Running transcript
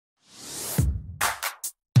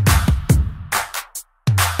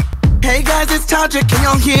Hey guys, it's Tadra, can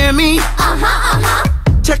y'all hear me?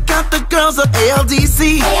 Check out the girls of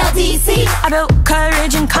ALDC. I built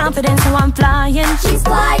courage and confidence, so I'm flying. She's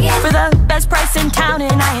flying For the best price in town,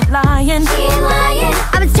 and I ain't lying. She ain't lying.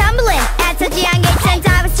 I was tumbling at such a young age. Since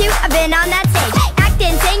I was 2, I've been on that stage,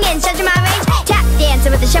 acting, singing, stretching my range, tap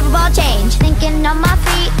dancing with a shuffle ball change. Thinking on my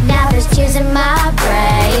feet, now there's tears in my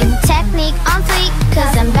brain. Technique on fleek,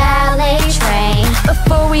 cause I'm ballet trained.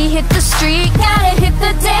 Before we hit the street, gotta hit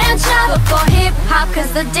the dance shop. Before hip-hop,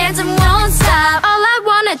 cause the dancing won't stop. All I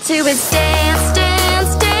wanna do is dance,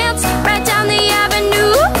 dance, dance, right down the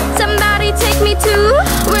avenue. Somebody take me to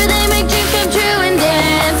where they make dreams come true. And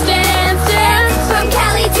dance, dance, dance, From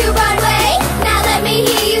Cali to Broadway, now let me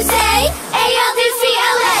hear you say ALDC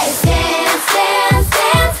LA. dance, dance,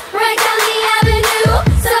 dance, Right down the avenue,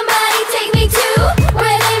 somebody take me to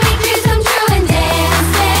where they make dreams come true. And dance,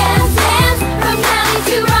 dance, dance, from Cali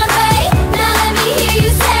to Broadway, now let me hear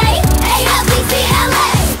you say ALDC LA.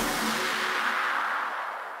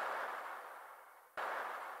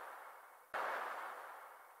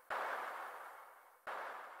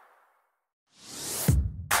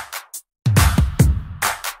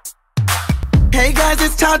 Hey guys,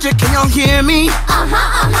 it's Tadra, can y'all hear me?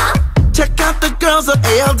 Check out the girls of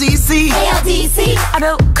ALDC. I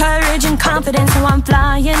built courage and confidence, so I'm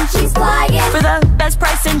flying. She's flying For the best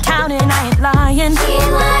price in town, and I ain't lying. She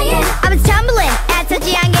ain't lying. I was tumbling at such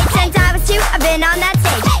a young age. Since I was 2, I've been on that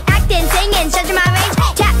stage, acting, singing, stretching my range,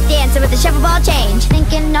 tap dancing with a shuffle ball change.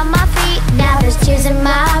 Thinking on my feet, now there's tears in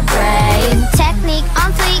my brain. Technique on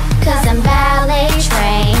fleek, cause I'm ballet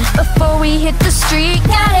trained. Before we hit the street,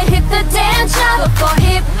 gotta hit the dance shop. Before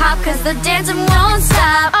hip-hop, cause the dancing won't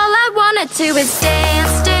stop. All I wanna do is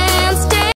dance, dance, dance.